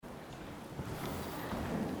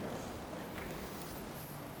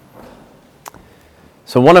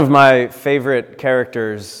So one of my favorite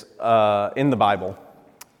characters in the Bible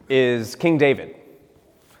is King David.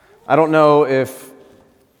 I don't know if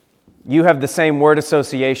you have the same word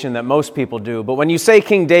association that most people do, but when you say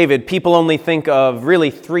King David, people only think of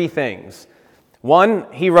really three things.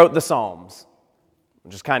 One, he wrote the Psalms,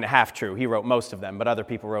 which is kind of half true. He wrote most of them, but other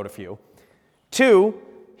people wrote a few. Two,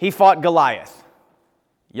 he fought Goliath.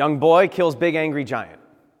 Young boy kills big angry giant.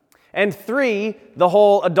 And three, the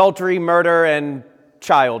whole adultery, murder, and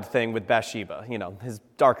child thing with Bathsheba, his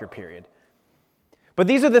darker period. But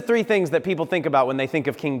these are the three things that people think about when they think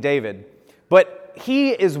of King David. But he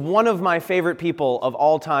is one of my favorite people of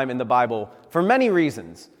all time in the Bible for many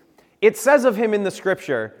reasons. It says of him in the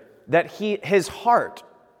scripture that his heart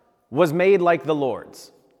was made like the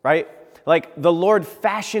Lord's, right? Like the Lord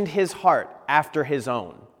fashioned his heart after his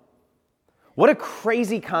own. What a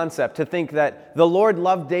crazy concept to think that the Lord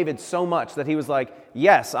loved David so much that he was like,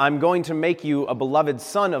 yes, I'm going to make you a beloved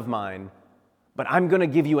son of mine, but I'm going to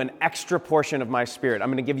give you an extra portion of my spirit. I'm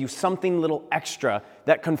going to give you something little extra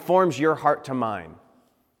that conforms your heart to mine.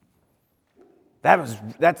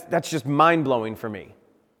 That's just mind-blowing for me.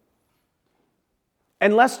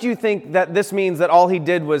 Unless you think that this means that all he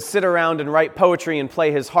did was sit around and write poetry and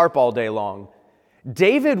play his harp all day long.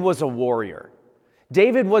 David was a warrior.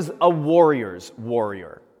 David was a warrior's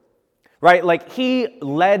warrior, right? Like he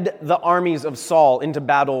led the armies of Saul into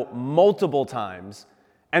battle multiple times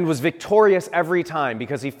and was victorious every time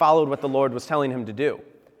because he followed what the Lord was telling him to do.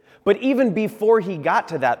 But even before he got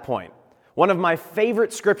to that point, one of my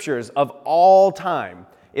favorite scriptures of all time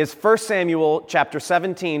is 1 Samuel chapter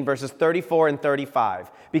 17, verses 34 and 35,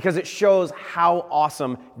 because it shows how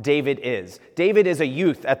awesome David is. David is a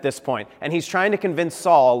youth at this point, and he's trying to convince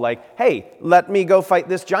Saul, like, hey, let me go fight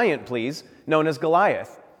this giant, please, known as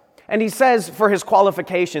Goliath. And he says for his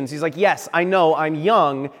qualifications, he's like, yes, I know I'm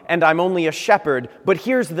young and I'm only a shepherd, but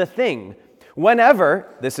here's the thing. Whenever,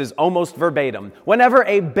 this is almost verbatim, whenever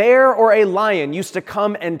a bear or a lion used to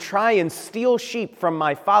come and try and steal sheep from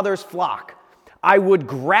my father's flock, I would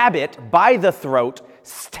grab it by the throat,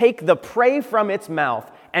 take the prey from its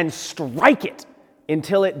mouth, and strike it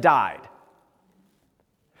until it died.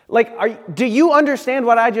 Like, do you understand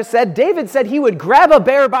what I just said? David said he would grab a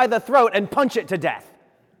bear by the throat and punch it to death.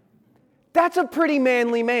 That's a pretty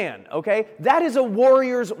manly man, okay? That is a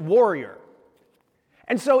warrior's warrior.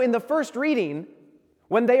 And so in the first reading,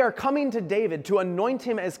 when they are coming to David to anoint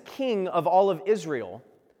him as king of all of Israel,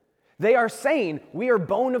 they are saying, we are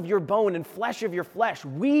bone of your bone and flesh of your flesh.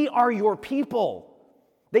 We are your people.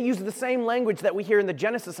 They use the same language that we hear in the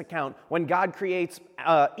Genesis account when God creates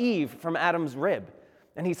Eve from Adam's rib.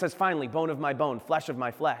 And he says, finally, bone of my bone, flesh of my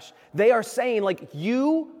flesh. They are saying, like,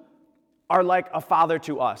 you are like a father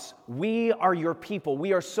to us. We are your people.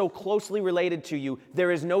 We are so closely related to you. There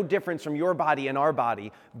is no difference from your body and our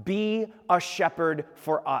body. Be a shepherd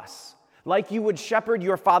for us. Like you would shepherd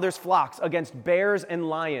your father's flocks against bears and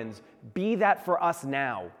lions, be that for us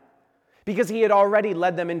now. Because he had already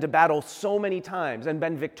led them into battle so many times and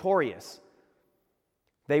been victorious.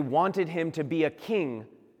 They wanted him to be a king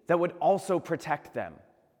that would also protect them.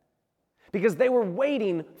 Because they were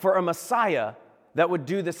waiting for a Messiah that would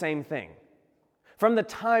do the same thing. From the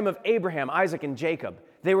time of Abraham, Isaac, and Jacob,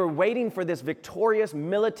 they were waiting for this victorious,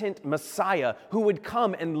 militant Messiah who would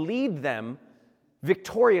come and lead them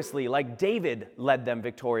victoriously, like David led them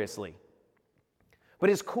victoriously.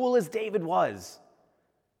 But as cool as David was,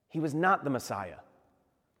 he was not the Messiah.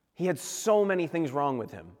 He had so many things wrong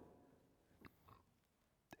with him.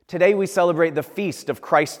 Today we celebrate the feast of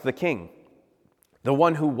Christ the King, the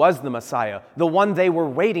one who was the Messiah, the one they were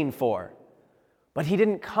waiting for. But he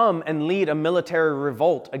didn't come and lead a military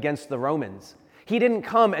revolt against the Romans. He didn't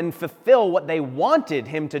come and fulfill what they wanted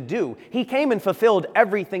him to do. He came and fulfilled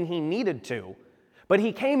everything he needed to. But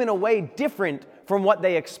he came in a way different from what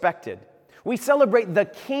they expected. We celebrate the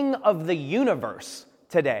King of the universe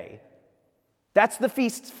today. That's the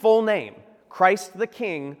feast's full name, Christ the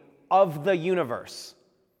King of the universe.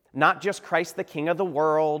 Not just Christ the King of the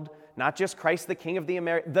world, not just Christ the King of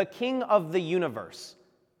the King of the universe.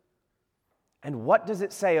 And what does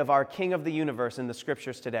it say of our King of the universe in the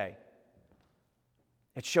scriptures today?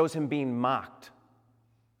 It shows him being mocked.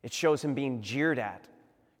 It shows him being jeered at,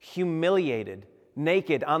 humiliated,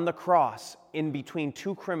 naked on the cross in between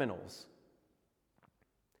two criminals.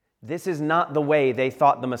 This is not the way they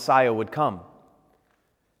thought the Messiah would come.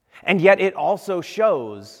 And yet it also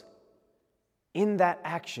shows in that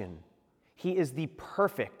action, he is the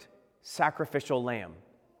perfect sacrificial lamb.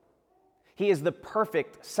 He is the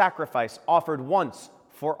perfect sacrifice offered once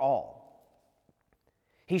for all.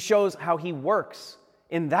 He shows how he works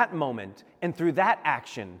in that moment and through that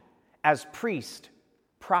action as priest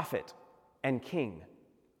prophet, and king.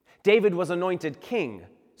 David was anointed king,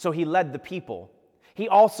 so he led the people. He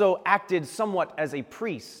also acted somewhat as a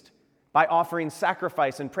priest by offering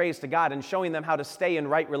sacrifice and praise to God and showing them how to stay in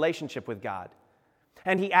right relationship with God.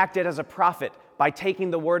 And he acted as a prophet by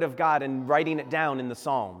taking the word of God and writing it down in the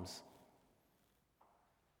Psalms.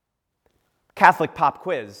 Catholic pop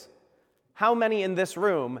quiz. How many in this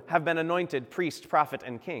room have been anointed priest, prophet,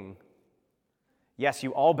 and king? Yes,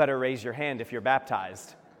 you all better raise your hand if you're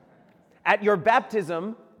baptized. At your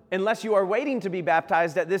baptism, unless you are waiting to be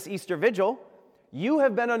baptized at this Easter Vigil, you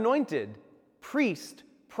have been anointed priest,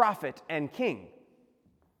 prophet, and king.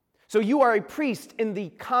 So you are a priest in the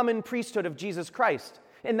common priesthood of Jesus Christ,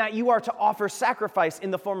 in that you are to offer sacrifice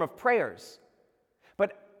in the form of prayers.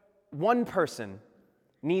 But one person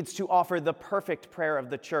needs to offer the perfect prayer of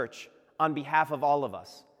the church on behalf of all of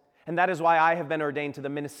us. And that is why I have been ordained to the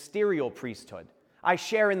ministerial priesthood. I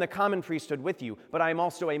share in the common priesthood with you, but I am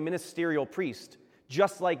also a ministerial priest.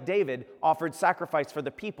 Just like David offered sacrifice for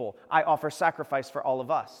the people, I offer sacrifice for all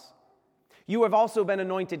of us. You have also been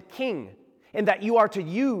anointed king, in that you are to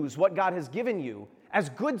use what God has given you as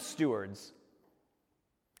good stewards.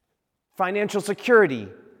 Financial security,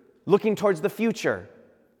 looking towards the future.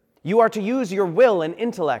 You are to use your will and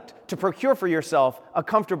intellect to procure for yourself a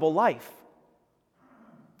comfortable life.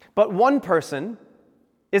 But one person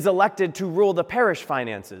is elected to rule the parish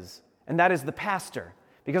finances, and that is the pastor,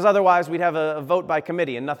 because otherwise we'd have a vote by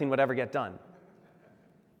committee and nothing would ever get done.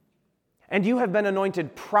 And you have been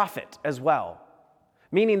anointed prophet as well,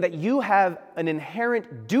 meaning that you have an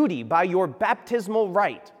inherent duty by your baptismal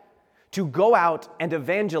rite to go out and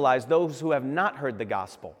evangelize those who have not heard the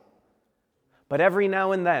gospel. But every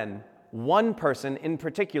now and then, one person in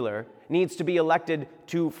particular needs to be elected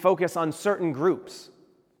to focus on certain groups.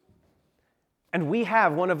 And we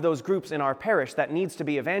have one of those groups in our parish that needs to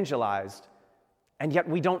be evangelized, and yet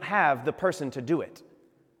we don't have the person to do it.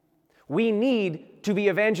 We need to be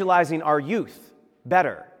evangelizing our youth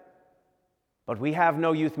better, but we have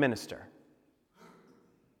no youth minister.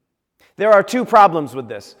 There are two problems with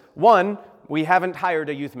this. One, we haven't hired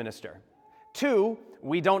a youth minister. Two,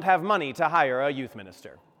 we don't have money to hire a youth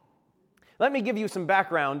minister. Let me give you some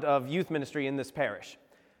background of youth ministry in this parish.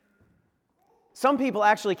 Some people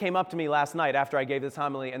actually came up to me last night after I gave this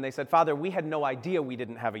homily and they said, "Father, we had no idea we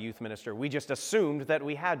didn't have a youth minister. We just assumed that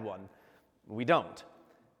we had one." We don't.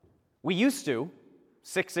 We used to,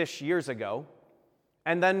 6-ish years ago,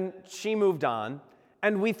 and then she moved on,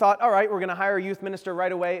 and we thought, all right, we're going to hire a youth minister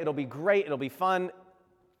right away. It'll be great. It'll be fun.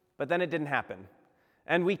 But then it didn't happen.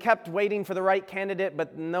 And we kept waiting for the right candidate,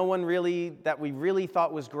 but no one really, that we really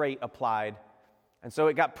thought was great, applied. And so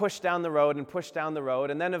it got pushed down the road,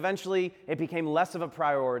 and then eventually it became less of a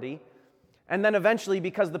priority. And then eventually,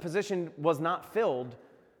 because the position was not filled,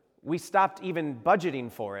 we stopped even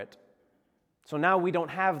budgeting for it. So now we don't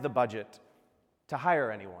have the budget to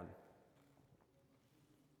hire anyone.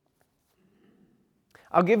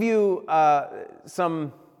 I'll give you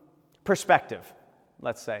some perspective,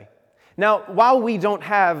 let's say. Now, while we don't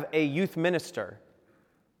have a youth minister,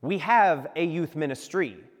 we have a youth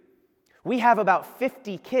ministry. We have about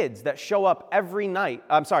 50 kids that show up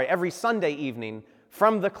every Sunday evening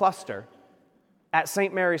from the cluster at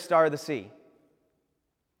St. Mary's Star of the Sea.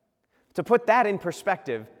 To put that in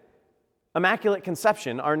perspective, Immaculate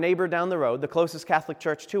Conception, our neighbor down the road, the closest Catholic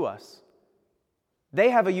church to us, they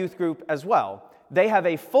have a youth group as well. They have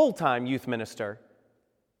a full-time youth minister,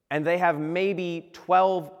 and they have maybe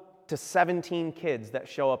 12 to 17 kids that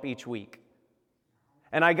show up each week.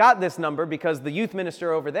 And I got this number because the youth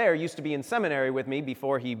minister over there used to be in seminary with me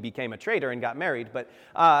before he became a traitor and got married, but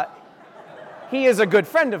he is a good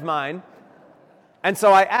friend of mine, and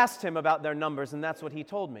so I asked him about their numbers, and that's what he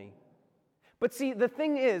told me. But see, the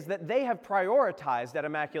thing is that they have prioritized at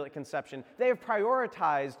Immaculate Conception, they have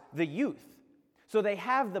prioritized the youth. So they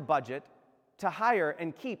have the budget to hire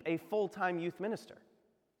and keep a full-time youth minister.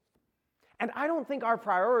 And I don't think our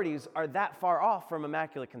priorities are that far off from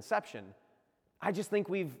Immaculate Conception. I just think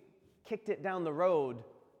we've kicked it down the road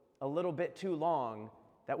a little bit too long,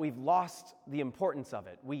 that we've lost the importance of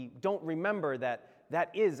it. We don't remember that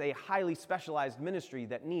that is a highly specialized ministry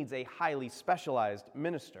that needs a highly specialized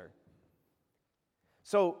minister.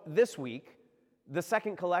 So this week, the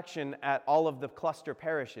second collection at all of the cluster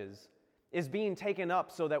parishes is being taken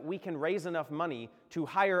up so that we can raise enough money to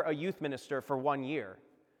hire a youth minister for 1 year.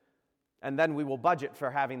 And then we will budget for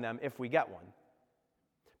having them if we get one.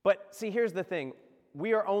 But see, here's the thing.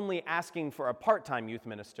 We are only asking for a part-time youth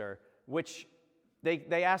minister, which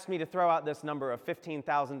they asked me to throw out this number of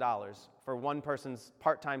 $15,000 for one person's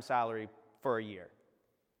part-time salary for a year.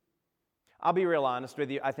 I'll be real honest with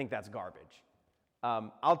you, I think that's garbage.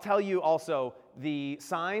 I'll tell you also, the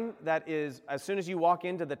sign that is, as soon as you walk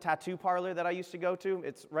into the tattoo parlor that I used to go to,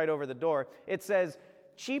 it's right over the door, it says,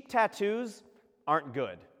 cheap tattoos aren't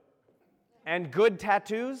good, and good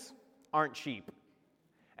tattoos aren't cheap.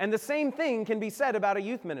 And the same thing can be said about a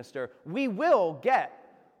youth minister. We will get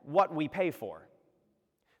what we pay for.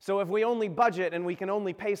 So if we only budget and we can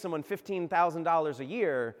only pay someone $15,000 a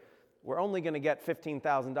year, we're only going to get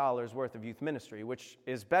 $15,000 worth of youth ministry, which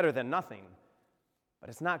is better than nothing. But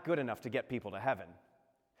it's not good enough to get people to heaven.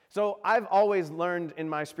 So I've always learned in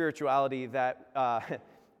my spirituality that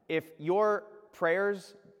if your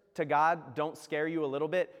prayers to God don't scare you a little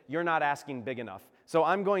bit, you're not asking big enough. So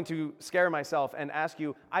I'm going to scare myself and ask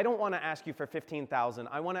you, I don't want to ask you for $15,000,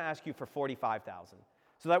 I want to ask you for $45,000.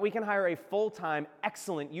 So that we can hire a full-time,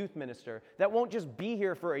 excellent youth minister that won't just be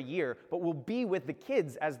here for a year, but will be with the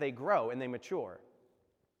kids as they grow and they mature.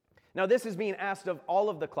 Now this is being asked of all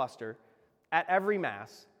of the cluster, at every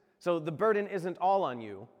Mass, so the burden isn't all on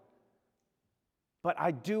you, but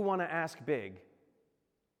I do want to ask big.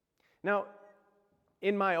 Now,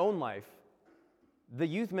 in my own life, the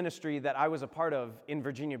youth ministry that I was a part of in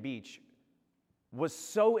Virginia Beach was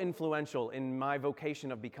so influential in my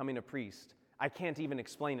vocation of becoming a priest, I can't even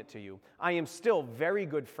explain it to you. I am still very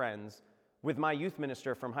good friends with my youth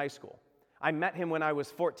minister from high school. I met him when I was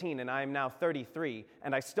 14, and I am now 33,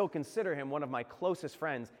 and I still consider him one of my closest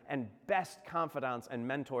friends and best confidants and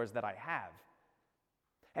mentors that I have.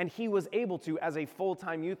 And he was able to, as a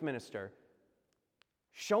full-time youth minister,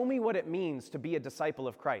 show me what it means to be a disciple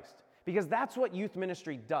of Christ. Because that's what youth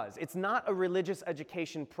ministry does. It's not a religious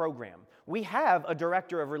education program. We have a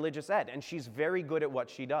director of religious ed, and she's very good at what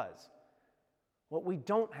she does. What we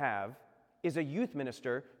don't have is a youth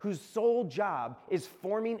minister whose sole job is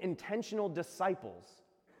forming intentional disciples,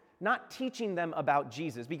 not teaching them about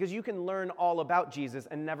Jesus, because you can learn all about Jesus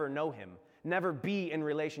and never know him, never be in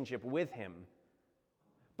relationship with him.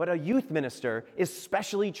 But a youth minister is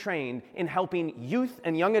specially trained in helping youth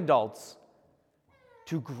and young adults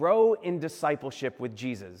to grow in discipleship with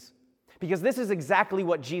Jesus, because this is exactly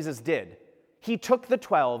what Jesus did. He took the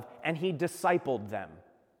 12 and he discipled them.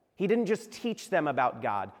 He didn't just teach them about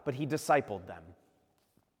God, but he discipled them.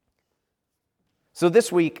 So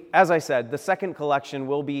this week, as I said, the second collection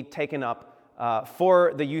will be taken up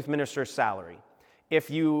for the youth minister's salary.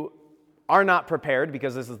 If you are not prepared,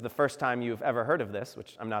 because this is the first time you've ever heard of this,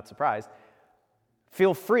 which I'm not surprised,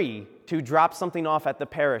 feel free to drop something off at the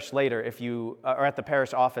parish later or at the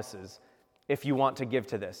parish offices if you want to give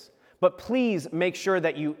to this. But please make sure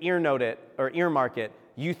that you earmark it,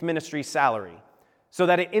 youth ministry salary, so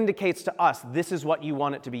that it indicates to us this is what you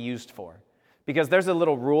want it to be used for. Because there's a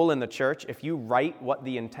little rule in the church, if you write what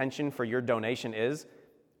the intention for your donation is,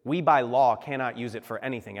 we by law cannot use it for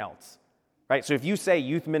anything else. Right? So if you say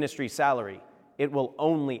youth ministry salary, it will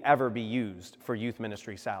only ever be used for youth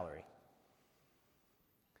ministry salary.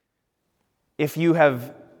 If you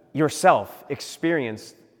have yourself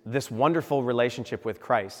experienced this wonderful relationship with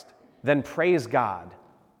Christ, then praise God.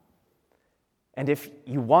 And if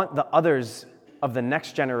you want the others of the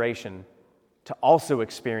next generation to also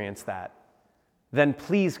experience that, then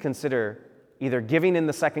please consider either giving in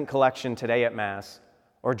the second collection today at Mass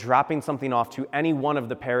or dropping something off to any one of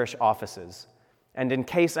the parish offices. And in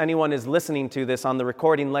case anyone is listening to this on the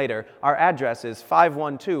recording later, our address is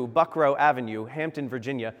 512 Buckrow Avenue, Hampton,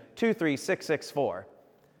 Virginia, 23664.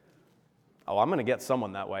 Oh, I'm going to get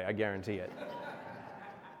someone that way, I guarantee it.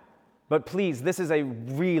 But please, this is a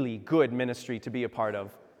really good ministry to be a part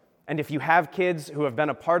of. And if you have kids who have been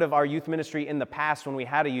a part of our youth ministry in the past when we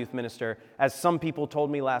had a youth minister, as some people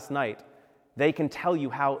told me last night, they can tell you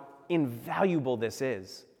how invaluable this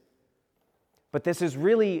is. But this is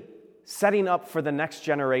really setting up for the next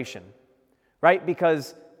generation, right?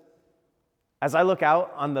 Because as I look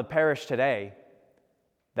out on the parish today,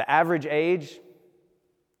 the average age,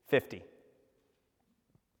 50.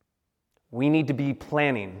 We need to be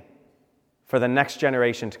planning for the next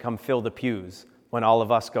generation to come fill the pews when all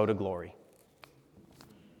of us go to glory.